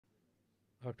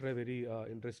After a very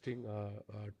interesting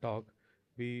talk,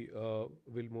 we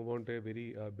will move on to a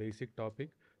very basic topic,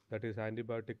 that is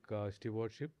antibiotic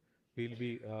stewardship. We'll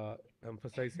be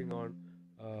emphasizing on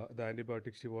the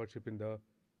antibiotic stewardship in the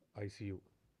ICU.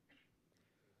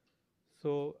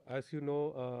 So, as you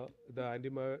know, the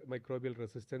antimicrobial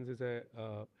resistance is a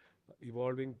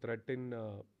evolving threat in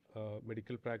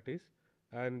medical practice,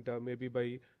 and maybe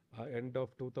by end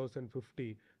of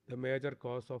 2050, the major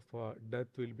cause of death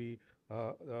will be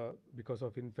because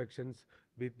of infections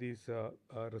with these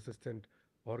resistant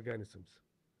organisms.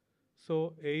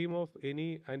 So, aim of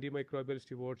any antimicrobial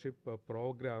stewardship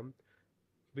program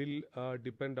will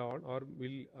depend on, or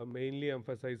will mainly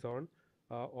emphasize on,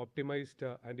 optimized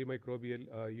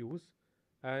antimicrobial use,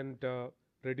 and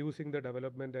reducing the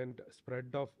development and spread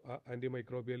of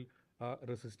antimicrobial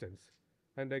resistance.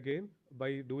 And again,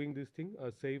 by doing this thing,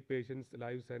 save patients'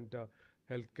 lives and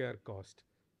healthcare cost.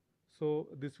 So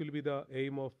this will be the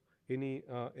aim of any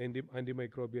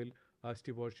antimicrobial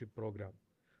stewardship program.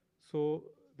 So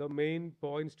the main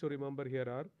points to remember here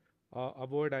are: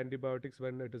 avoid antibiotics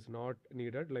when it is not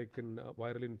needed, like in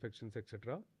viral infections,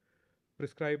 etc.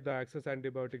 Prescribe the access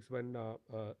antibiotics when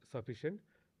sufficient,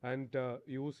 and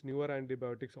use newer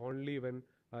antibiotics only when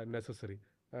necessary,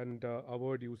 and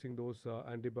avoid using those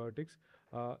antibiotics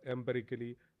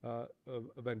empirically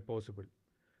when possible.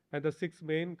 And the six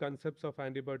main concepts of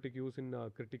antibiotic use in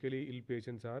critically ill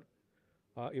patients are: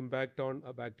 impact on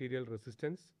bacterial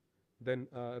resistance, then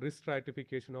risk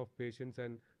stratification of patients,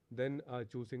 and then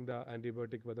choosing the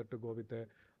antibiotic whether to go with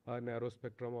a narrow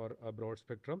spectrum or a broad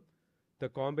spectrum, the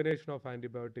combination of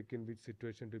antibiotic in which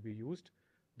situation to be used,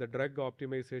 the drug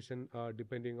optimization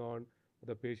depending on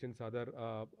the patient's other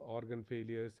organ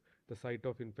failures, the site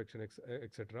of infection,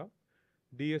 etc.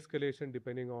 De-escalation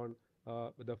depending on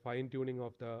the fine-tuning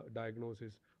of the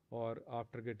diagnosis or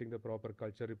after getting the proper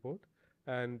culture report,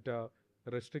 and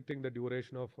restricting the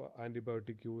duration of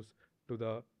antibiotic use to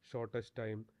the shortest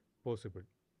time possible.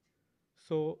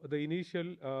 So the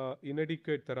initial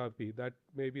inadequate therapy, that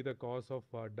may be the cause of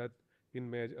death in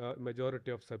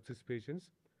majority of sepsis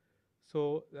patients.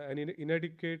 So an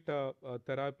inadequate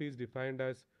therapy is defined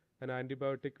as an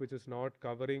antibiotic which is not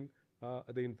covering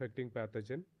the infecting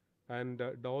pathogen, and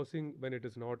dosing when it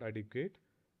is not adequate,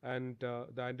 and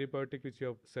the antibiotic which you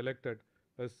have selected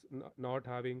is not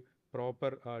having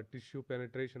proper tissue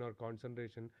penetration or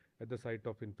concentration at the site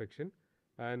of infection,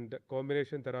 and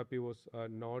combination therapy was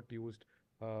not used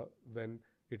when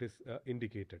it is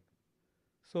indicated.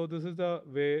 So this is the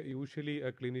way usually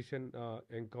a clinician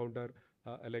encounter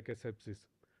like a sepsis,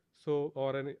 so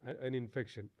or an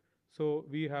infection. So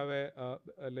we have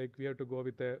like we have to go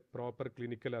with a proper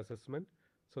clinical assessment.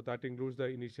 So that includes the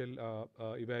initial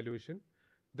evaluation.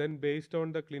 Then based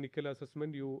on the clinical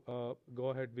assessment, you go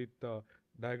ahead with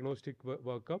diagnostic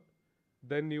workup.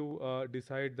 Then you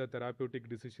decide the therapeutic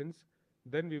decisions.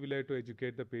 Then we will have to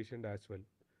educate the patient as well.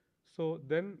 So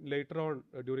then later on,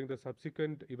 during the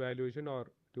subsequent evaluation or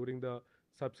during the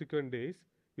subsequent days,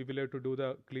 we will have to do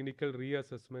the clinical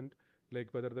reassessment,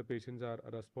 like whether the patients are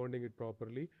responding it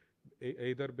properly,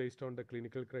 either based on the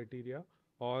clinical criteria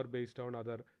or based on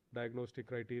other diagnostic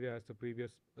criteria, as the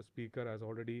previous speaker has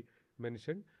already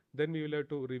mentioned. Then we will have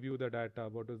to review the data,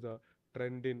 what is the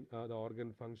trend in the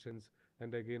organ functions,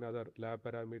 and again other lab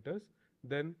parameters.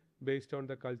 Then based on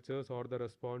the cultures or the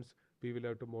response, we will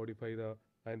have to modify the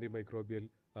antimicrobial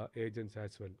agents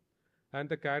as well. And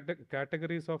the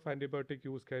categories of antibiotic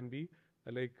use can be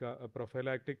like a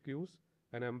prophylactic use,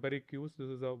 an empiric use. This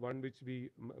is the one which we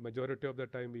majority of the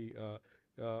time we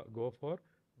go for.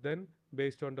 Then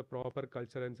based on the proper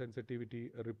culture and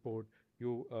sensitivity report,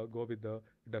 you go with the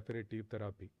definitive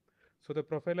therapy. So the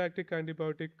prophylactic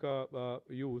antibiotic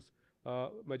use,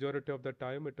 majority of the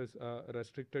time it is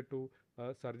restricted to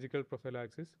surgical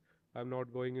prophylaxis. I'm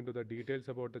not going into the details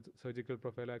about the surgical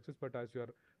prophylaxis, but as you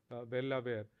are well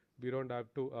aware, we don't have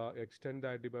to extend the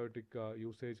antibiotic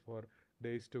usage for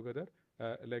days together.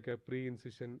 Like a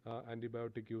pre-incision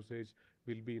antibiotic usage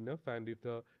will be enough, and if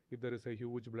there is a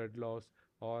huge blood loss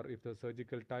or if the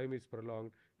surgical time is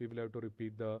prolonged, we will have to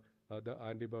repeat the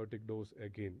antibiotic dose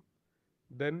again.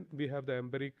 Then we have the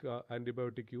empiric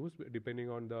antibiotic use depending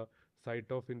on the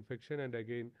site of infection, and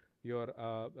again your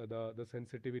the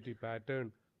sensitivity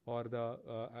pattern or the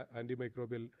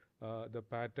antimicrobial the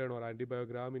pattern or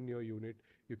antibiogram in your unit.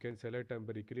 You can select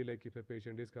empirically, like if a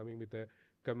patient is coming with a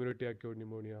community acute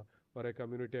pneumonia or a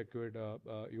community acute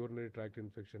urinary tract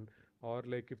infection, or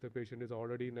like if the patient is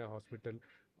already in a hospital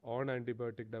on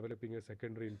antibiotic developing a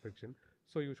secondary infection.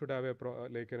 So you should have a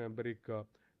like an empiric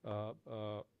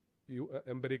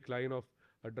empiric line of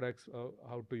drugs,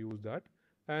 how to use that.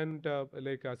 And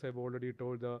like as I've already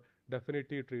told, the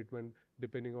definitive treatment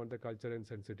depending on the culture and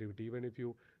sensitivity. Even if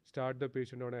you start the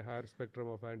patient on a higher spectrum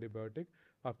of antibiotic,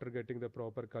 after getting the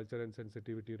proper culture and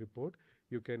sensitivity report,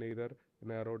 you can either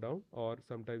narrow down, or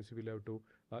sometimes you will have to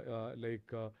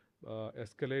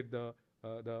escalate the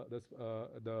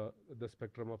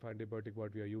spectrum of antibiotic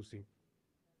what we are using.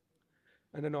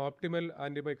 And an optimal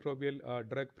antimicrobial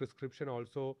drug prescription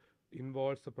also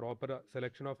involves a proper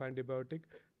selection of antibiotic.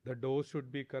 The dose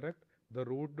should be correct, the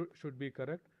route should be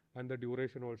correct, and the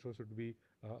duration also should be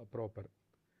proper.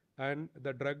 And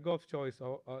the drug of choice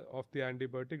of the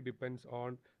antibiotic depends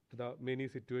on the many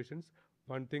situations.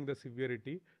 One thing, the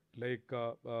severity, like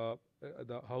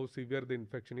how severe the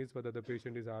infection is, whether the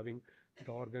patient is having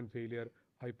the organ failure,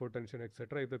 hypotension,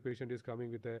 etc. If the patient is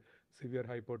coming with a severe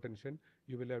hypotension,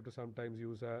 you will have to sometimes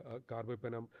use a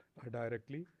carbapenem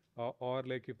directly, or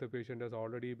like if the patient has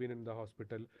already been in the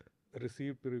hospital,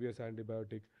 received previous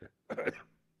antibiotic,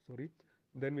 sorry,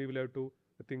 then we will have to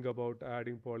think about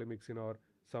adding polymyxin or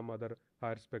some other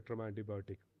higher spectrum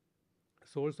antibiotic.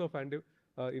 Source of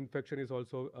infection is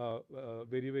also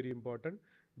very important,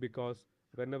 because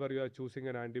whenever you are choosing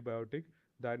an antibiotic,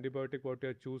 the antibiotic what you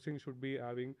are choosing should be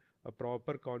having a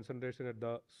proper concentration at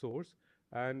the source,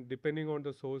 and depending on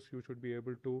the source you should be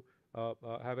able to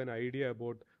have an idea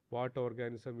about what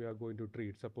organism you are going to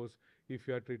treat. Suppose if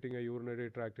you are treating a urinary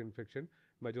tract infection,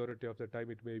 majority of the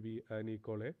time it may be an E.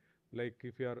 coli. Like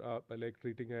if you are like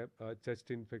treating a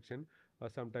chest infection,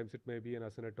 sometimes it may be an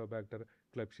Acinetobacter,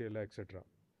 Klebsiella, etc.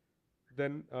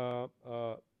 Then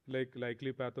like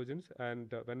likely pathogens,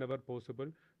 and whenever possible,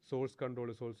 source control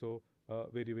is also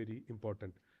very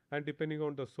important. And depending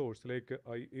on the source, like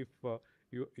if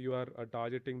you are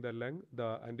targeting the lung,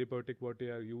 the antibiotic what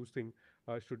you are using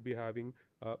should be having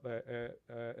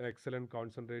excellent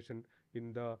concentration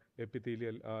in the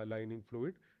epithelial lining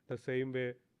fluid. The same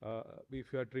way,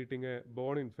 if you are treating a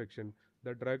bone infection,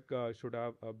 the drug should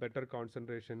have a better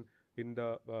concentration in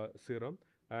the serum,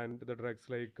 and the drugs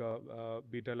like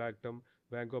beta-lactam,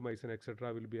 vancomycin,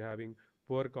 etc. will be having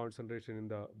poor concentration in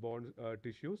the bone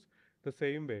tissues. The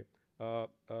same way,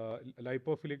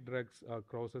 lipophilic drugs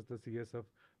crosses the CSF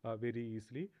very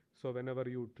easily. So whenever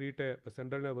you treat a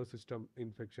central nervous system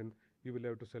infection, you will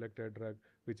have to select a drug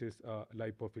which is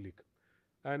lipophilic.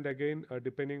 And again,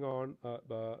 depending on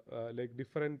like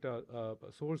different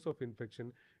source of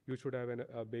infection, you should have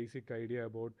a basic idea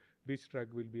about which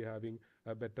drug will be having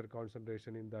a better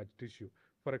concentration in that tissue.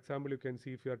 For example, you can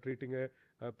see if you are treating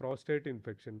a prostate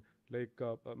infection, like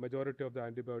a majority of the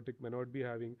antibiotic may not be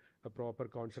having a proper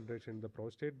concentration in the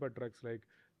prostate, but drugs like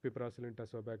piperacillin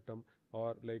tazobactam,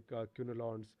 or like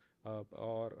quinolones,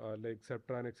 or like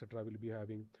Septran, etc. will be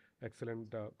having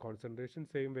excellent concentration.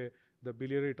 Same way, the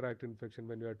biliary tract infection,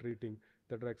 when you are treating,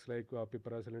 the drugs like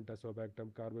piperacillin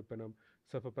tazobactam, carbapenem,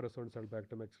 cefoperazone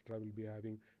sulbactam, etc. will be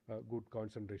having good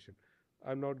concentration.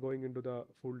 I'm not going into the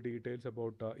full details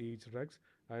about each drugs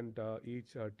and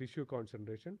each tissue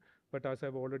concentration, but as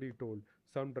I've already told,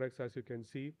 some drugs, as you can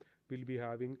see, will be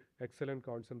having excellent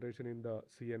concentration in the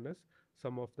CNS.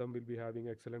 Some of them will be having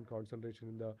excellent concentration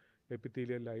in the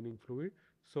epithelial lining fluid.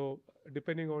 So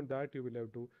depending on that, you will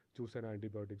have to choose an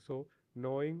antibiotic. So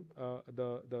knowing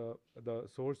the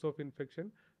source of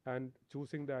infection and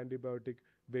choosing the antibiotic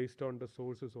based on the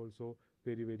source is also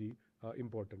very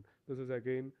important. This is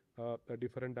again a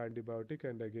different antibiotic,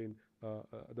 and again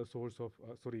the source of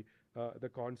the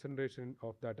concentration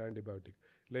of that antibiotic.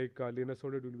 Like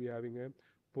linezolid will be having a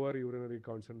poor urinary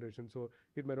concentration, so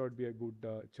it may not be a good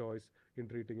choice in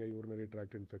treating a urinary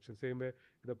tract infection. Same way,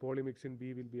 the polymyxin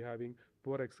B will be having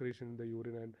poor excretion in the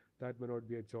urine, and that may not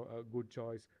be a good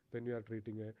choice when you are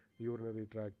treating a urinary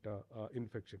tract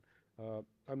infection.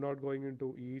 I'm not going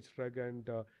into each drug and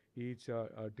each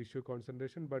tissue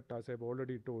concentration, but as I've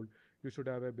already told, you should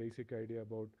have a basic idea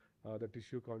about the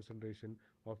tissue concentration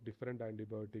of different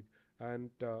antibiotic, and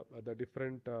the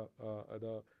different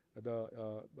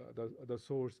the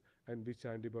source and which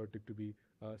antibiotic to be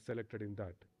selected in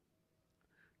that.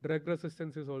 Drug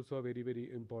resistance is also very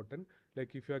important.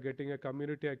 Like if you are getting a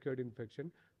community acquired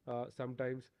infection,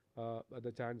 sometimes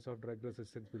the chance of drug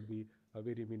resistance will be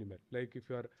very minimal. Like if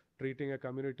you are treating a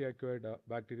community acquired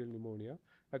bacterial pneumonia,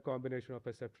 a combination of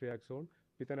a ceftriaxone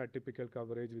with an atypical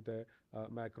coverage with a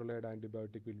macrolide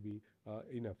antibiotic will be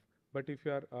enough. But if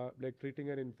you are like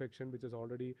treating an infection which is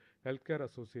already healthcare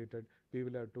associated, we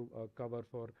will have to cover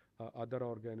for other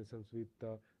organisms with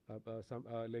some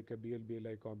like a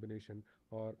BL-BLI combination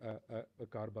or a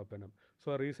carbapenem.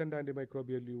 So a recent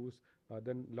antimicrobial use,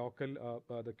 then local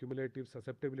the cumulative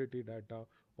susceptibility data,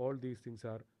 all these things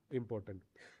are important.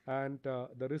 And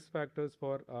the risk factors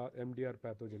for MDR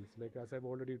pathogens, like as I've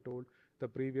already told, the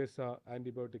previous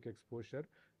antibiotic exposure,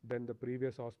 then the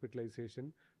previous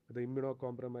hospitalization, the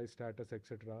immunocompromised status,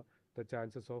 etc., the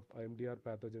chances of MDR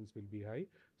pathogens will be high.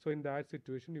 So in that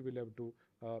situation, you will have to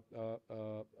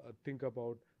think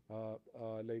about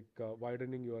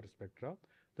widening your spectra.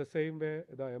 The same way,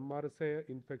 the MRSA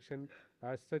infection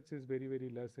as such is very, very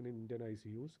less in Indian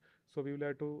ICUs. So we will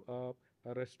have to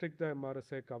restrict the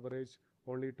MRSA coverage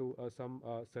only to some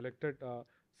selected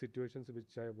situations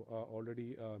which I have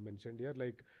already mentioned here,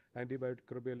 like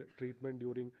antimicrobial treatment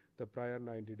during the prior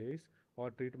 90 days,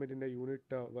 or treatment in a unit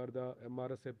where the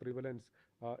MRSA prevalence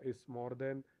is more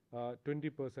than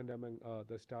 20% among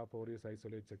the staff, ORS,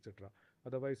 isolates, etc.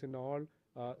 Otherwise, in all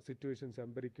situations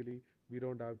empirically, we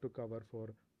don't have to cover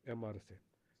for MRSA.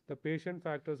 The patient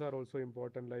factors are also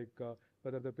important, like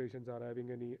whether the patients are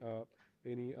having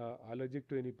any allergic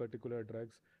to any particular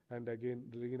drugs, and again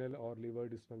renal or liver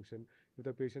dysfunction. If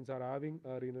the patients are having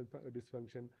renal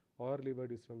dysfunction or liver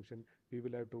dysfunction, we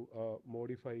will have to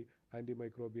modify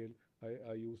antimicrobial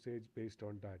usage based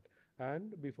on that.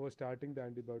 And before starting the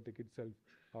antibiotic itself,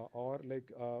 or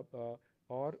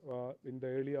in the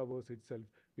early hours itself,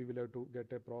 we will have to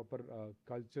get a proper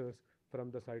cultures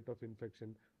from the site of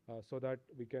infection, so that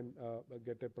we can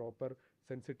get a proper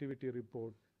sensitivity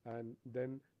report, and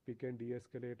then we can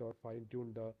de-escalate or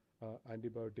fine-tune the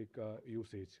antibiotic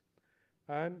usage.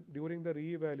 And during the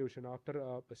re-evaluation,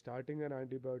 after starting an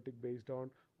antibiotic based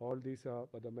on all these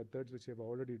the methods which I have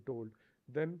already told,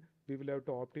 then we will have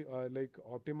to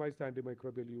optimize the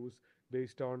antimicrobial use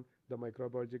based on the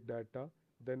microbiologic data.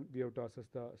 Then we have to assess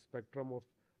the spectrum of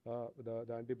the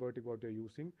antibiotic what we are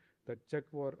using, that check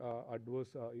for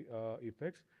adverse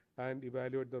effects, and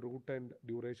evaluate the route and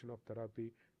duration of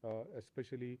therapy,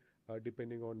 especially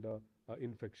depending on the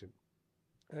infection.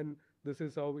 And this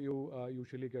is how you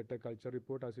usually get a culture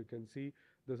report. As you can see,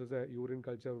 this is a urine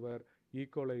culture where E.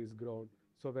 coli is grown.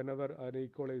 So whenever an E.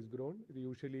 coli is grown,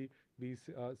 usually we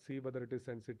see whether it is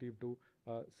sensitive to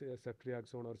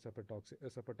ceftriaxone or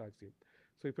cefotaxime.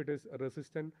 So if it is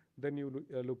resistant, then you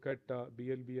look at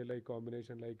BL-BLI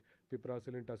combination like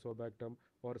piperacillin tazobactam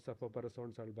or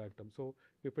cefoperazone sulbactam. So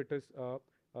if it is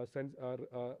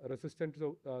resistant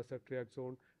to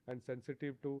ceftriaxone and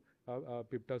sensitive to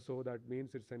piptazo, that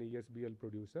means it's an ESBL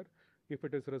producer. If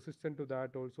it is resistant to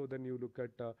that also, then you look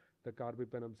at the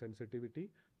carbapenem sensitivity.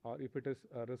 Or if it is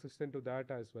resistant to that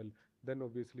as well, then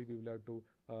obviously we will have to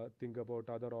think about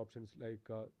other options, like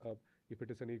if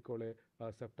it is an E. coli,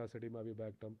 ceftazidime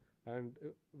avibactam. And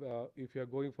if you are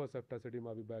going for ceftazidime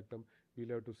avibactam, we'll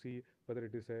have to see whether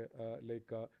it is a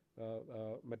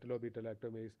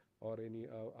metallobeta-lactamase or any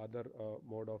other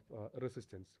mode of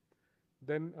resistance.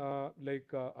 Then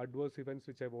adverse events,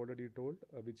 which I've already told,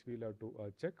 which we'll have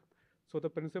to check. So the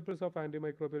principles of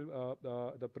antimicrobial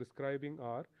the prescribing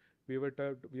are, we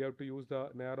have to use the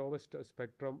narrowest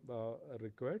spectrum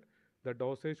required. The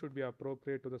dosage should be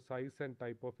appropriate to the size and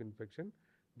type of infection.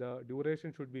 The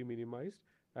duration should be minimized,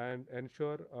 and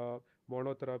ensure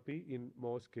monotherapy in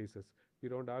most cases. We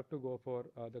don't have to go for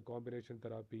the combination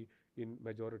therapy in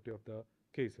majority of the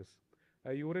cases.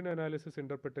 Urine analysis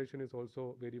interpretation is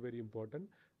also very, very important.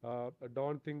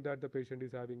 Don't think that the patient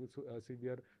is having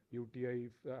severe UTI.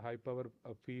 If high power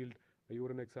field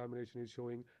urine examination is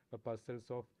showing pus cells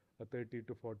of 30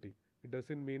 to 40. It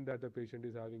doesn't mean that the patient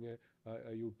is having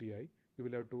a UTI. You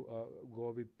will have to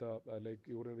go with like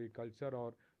urinary culture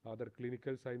or other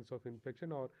clinical signs of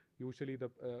infection, or usually the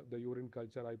urine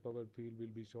culture high power field will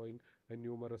be showing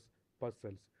numerous pus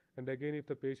cells. And again, if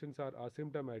the patients are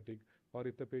asymptomatic, or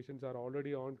if the patients are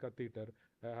already on catheter,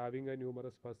 having a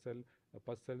numerous pus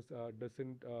cells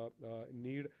doesn't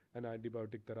need an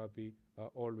antibiotic therapy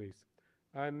always.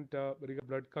 And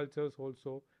blood cultures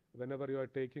also, whenever you are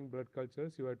taking blood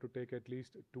cultures, you have to take at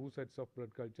least 2 sets of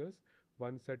blood cultures.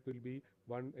 One set will be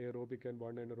one aerobic and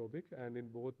one anaerobic, and in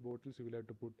both bottles you will have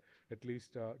to put at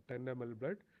least 10 ml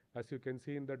blood. As you can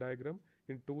see in the diagram,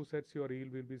 in 2 sets your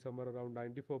yield will be somewhere around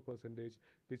 94%,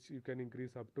 which you can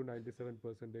increase up to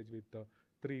 97% with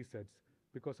 3 sets.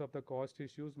 Because of the cost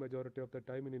issues, majority of the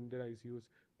time in Indian ICUs,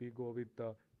 we go with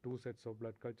 2 sets of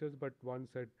blood cultures, but 1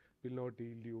 set will not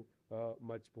yield you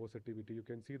much positivity. You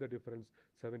can see the difference,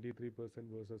 73%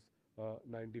 versus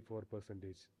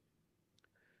 94%.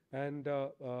 And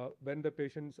when the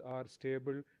patients are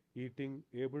stable, eating,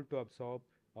 able to absorb,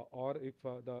 or if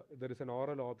there is an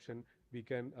oral option, we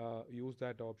can use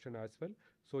that option as well.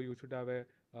 So you should have a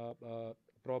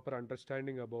proper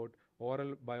understanding about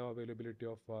oral bioavailability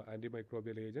of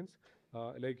antimicrobial agents.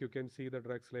 Like you can see the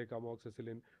drugs like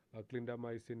amoxicillin,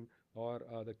 clindamycin, or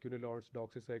the quinolones,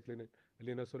 doxycycline,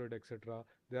 linezolid, etc.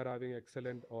 They are having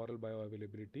excellent oral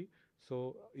bioavailability.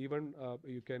 So even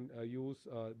you can use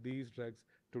these drugs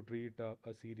to treat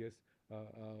a serious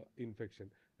infection.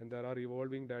 And there are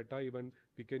evolving data. Even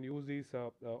we can use these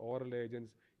oral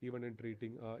agents even in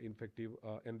treating infective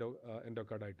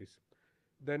endocarditis.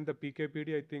 Then the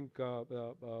PKPD, I think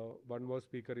one more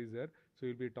speaker is there. So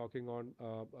we'll be talking on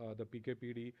the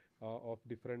PKPD of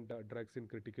different drugs in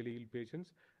critically ill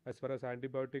patients. As far as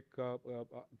antibiotic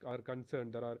are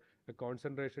concerned, there are a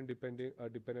concentration dependent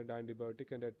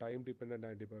antibiotic and a time dependent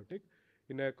antibiotic.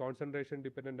 In a concentration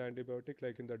dependent antibiotic,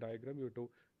 like in the diagram, you have to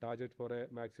target for a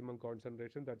maximum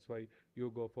concentration. That's why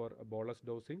you go for a bolus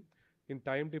dosing. In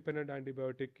time dependent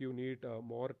antibiotic, you need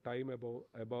more time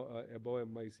above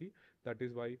MIC. That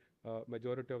is why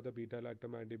majority of the beta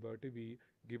lactam antibiotic we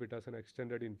give it as an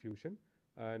extended infusion.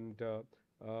 And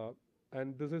uh,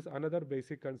 and this is another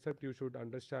basic concept you should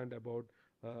understand about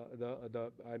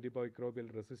the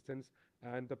antimicrobial resistance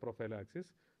and the prophylaxis.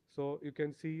 So you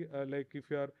can see like if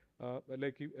you are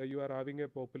you are having a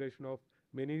population of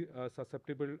many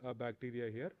susceptible bacteria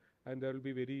here, and there will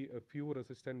be very few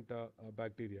resistant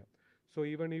bacteria. So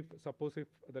even if suppose if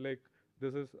the like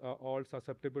this is all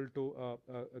susceptible to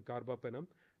carbapenem,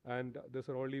 and there's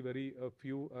only very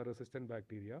few resistant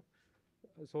bacteria.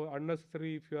 So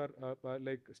unnecessary if you are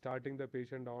like starting the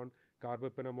patient on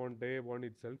carbapenem on day one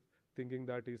itself, thinking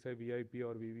that is a VIP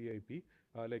or VVIP,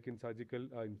 like in surgical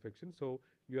infection. So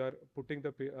you are putting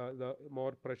the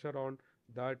more pressure on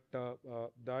that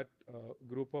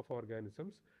group of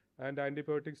organisms, and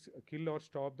antibiotics kill or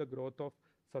stop the growth of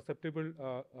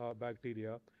susceptible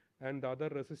bacteria, and the other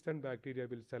resistant bacteria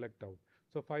will select out.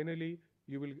 So finally,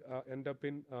 you will end up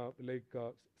in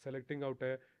selecting out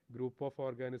a group of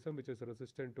organism which is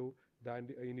resistant to the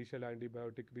initial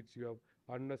antibiotic which you have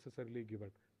unnecessarily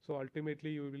given. So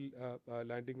ultimately, you will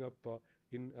landing up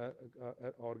in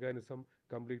an organism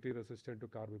completely resistant to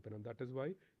carbapenem. That is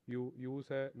why you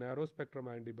use a narrow spectrum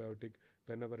antibiotic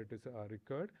whenever it is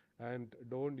required, and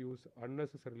don't use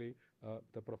unnecessarily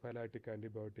the prophylactic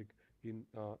antibiotic in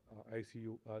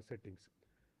ICU settings.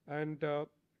 And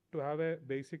to have a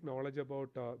basic knowledge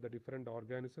about the different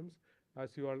organisms,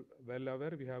 as you are well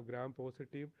aware, we have gram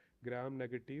positive, gram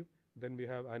negative, then we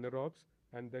have anaerobes,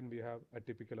 and then we have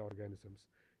atypical organisms.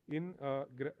 And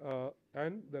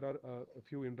there are a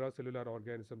few intracellular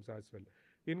organisms as well.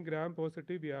 In gram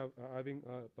positive, we are having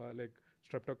like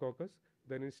streptococcus.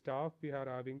 Then in staph, we are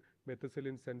having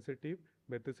methicillin sensitive,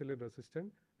 methicillin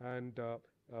resistant, and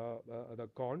the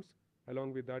cons.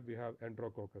 Along with that, we have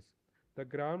enterococcus. The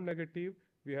gram negative,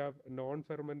 we have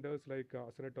non-fermenters like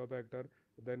Acinetobacter,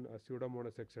 then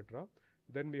Pseudomonas, etc.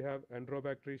 Then we have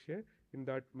Enterobacteriaceae. In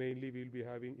that, mainly we'll be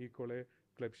having E. coli,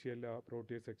 Klebsiella,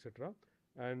 Proteus, etc.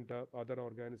 And other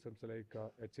organisms like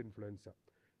H. influenza.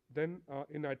 Then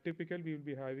in atypical, we will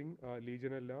be having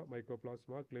Legionella,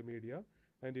 Mycoplasma, Chlamydia,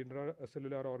 and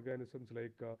intracellular organisms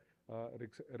like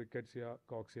Rickettsia,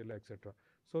 Coxiella, etc.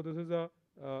 So this is the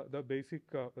basic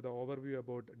the overview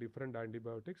about different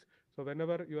antibiotics. So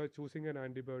whenever you are choosing an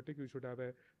antibiotic, you should have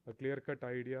a clear-cut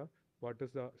idea what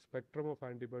is the spectrum of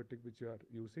antibiotic which you are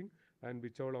using and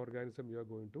which all organism you are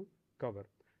going to cover.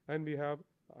 And we have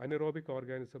anaerobic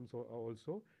organisms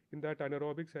also. In that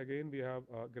anaerobics, again, we have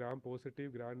gram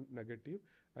positive, gram negative,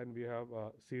 and we have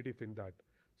C. diff in that.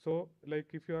 So like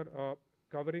if you are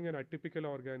covering an atypical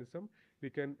organism, we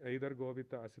can either go with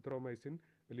azithromycin,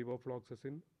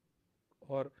 levofloxacin,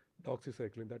 or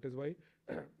doxycycline. That is why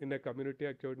in a community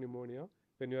acute pneumonia,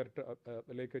 when you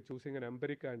are choosing an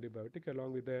empiric antibiotic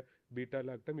along with the beta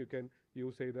lactam, you can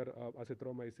use either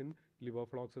azithromycin,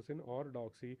 levofloxacin, or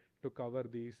doxy to cover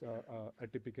these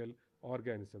atypical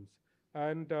organisms.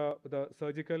 And the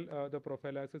surgical, the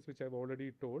prophylaxis, which I've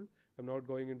already told, I'm not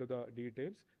going into the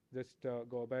details. Just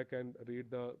go back and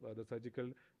read the surgical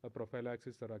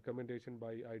prophylaxis recommendation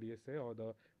by IDSA or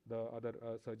the other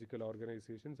surgical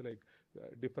organizations, like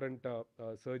different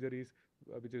surgeries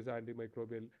which is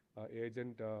antimicrobial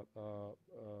agent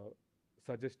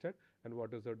suggested, and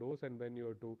what is the dose, and when you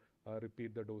have to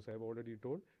repeat the dose. I've already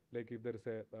told, like if there is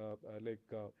a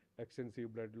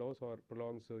extensive blood loss or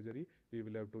prolonged surgery, we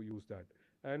will have to use that.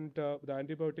 And the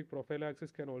antibiotic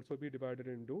prophylaxis can also be divided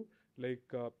into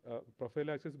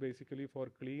prophylaxis basically for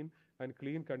clean and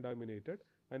clean contaminated,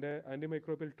 and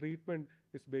antimicrobial treatment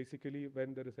is basically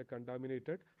when there is a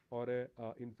contaminated or a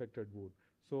infected wound.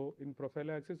 So in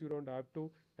prophylaxis, you don't have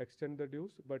to extend the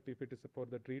dose, but if it is for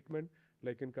the treatment,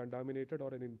 like in contaminated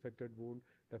or an infected wound,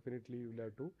 definitely you will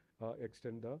have to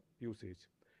extend the usage.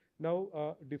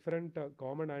 Now, different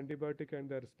common antibiotic and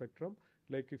their spectrum.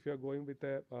 Like if you are going with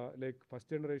a like first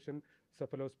generation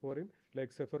cephalosporin,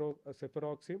 like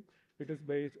cefuroxime, it is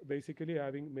basically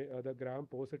having the gram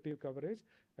positive coverage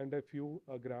and a few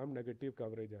gram negative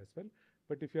coverage as well.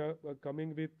 But if you are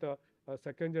coming with a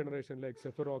second generation like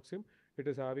cefuroxime, it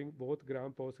is having both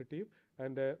gram positive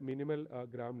and a minimal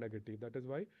gram negative. That is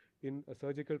why in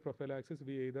surgical prophylaxis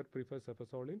we either prefer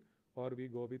cefazolin or we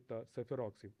go with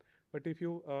cefuroxime. But if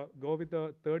you go with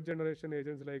the third generation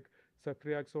agents like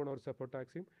ceftriaxone or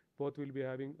cefotaxime, both will be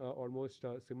having almost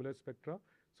similar spectra.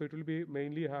 So it will be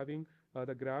mainly having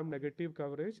the gram negative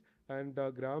coverage and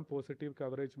gram positive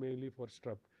coverage mainly for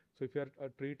strep. So if you are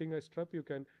treating a strep, you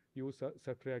can use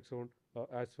ceftriaxone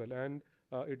as well. And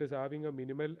it is having a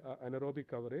minimal anaerobic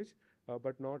coverage,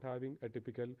 but not having a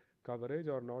typical coverage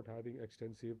or not having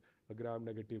extensive gram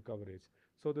negative coverage.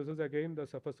 So this is again the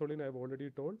cefazolin I have already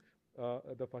told,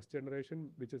 the first generation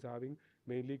which is having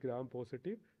mainly gram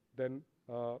positive, then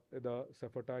the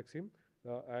cefotaxime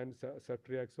and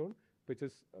ceftriaxone,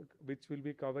 which will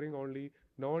be covering only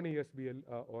non-ESBL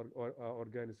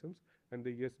organisms, and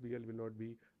the ESBL will not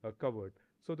be covered.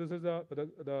 So this is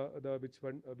the which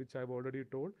one which I have already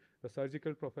told, the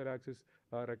surgical prophylaxis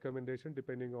recommendation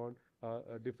depending on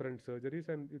different surgeries,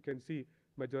 and you can see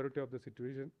majority of the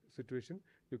situation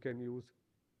you can use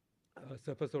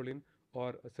cefazolin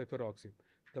or cefuroxime.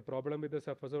 The problem with the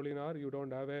cefazolin are you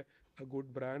don't have a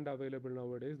good brand available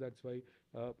nowadays. That's why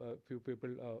few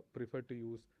people prefer to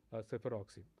use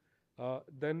cefuroxime.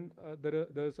 Then there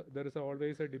is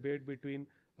always a debate between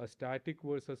static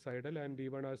versus sidal, and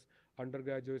even as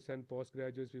undergraduates and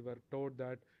postgraduates, we were taught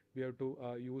that we have to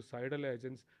use sidal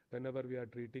agents whenever we are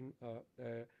treating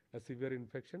a severe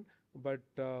infection. But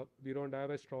we don't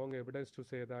have a strong evidence to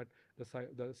say that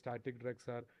the static drugs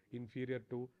are inferior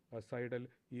to sidal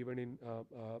even in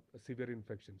severe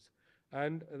infections.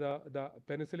 And the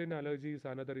penicillin allergy is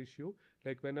another issue.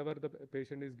 Like whenever the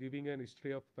patient is giving an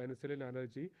history of penicillin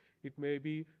allergy, it may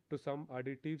be to some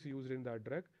additives used in that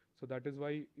drug. So that is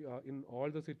why in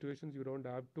all the situations you don't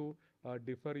have to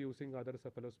differ using other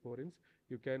cephalosporins.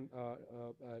 You can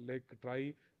like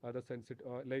try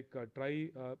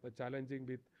challenging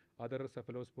with other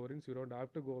cephalosporins. You don't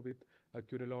have to go with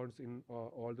quinolones in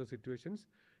all the situations,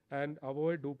 and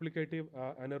avoid duplicative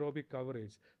anaerobic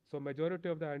coverage. So majority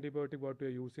of the antibiotic what we are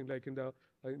using, like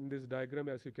in this diagram,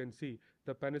 as you can see,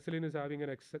 the penicillin is having an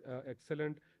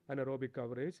excellent anaerobic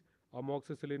coverage.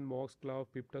 Amoxicillin, Moxiclav,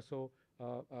 Piptazo,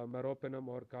 meropenem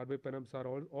or carbapenems are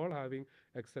all having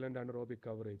excellent anaerobic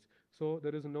coverage. So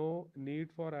there is no need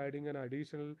for adding an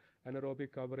additional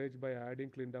anaerobic coverage by adding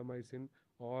clindamycin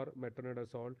or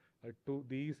metronidazole to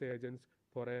these agents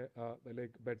for a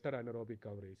like better anaerobic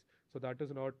coverage. So that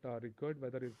is not required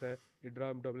whether it's a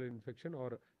intra-abdominal infection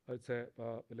or it's a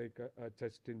like a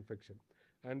chest infection.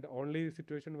 And only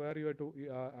situation where you have to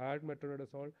add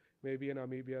metronidazole may be an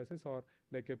amoebiasis or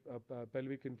like a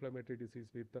pelvic inflammatory disease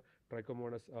with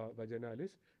trichomonas vaginalis.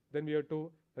 Then we have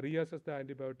to reassess the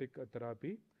antibiotic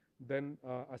therapy. Then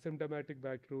asymptomatic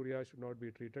bacteriuria should not be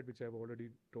treated, which I have already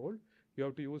told. You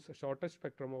have to use a shortest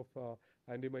spectrum of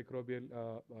antimicrobial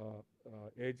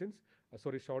agents,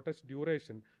 shortest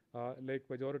duration, like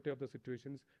majority of the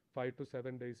situations, 5 to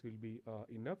 7 days will be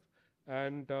enough.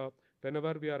 And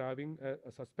whenever we are having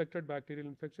a suspected bacterial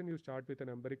infection, you start with an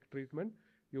empiric treatment.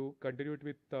 You continue it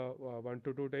with 1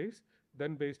 to 2 days.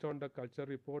 Then based on the culture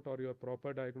report or your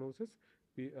proper diagnosis,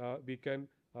 we can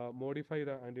modify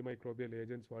the antimicrobial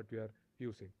agents what we are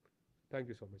using. Thank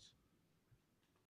you so much.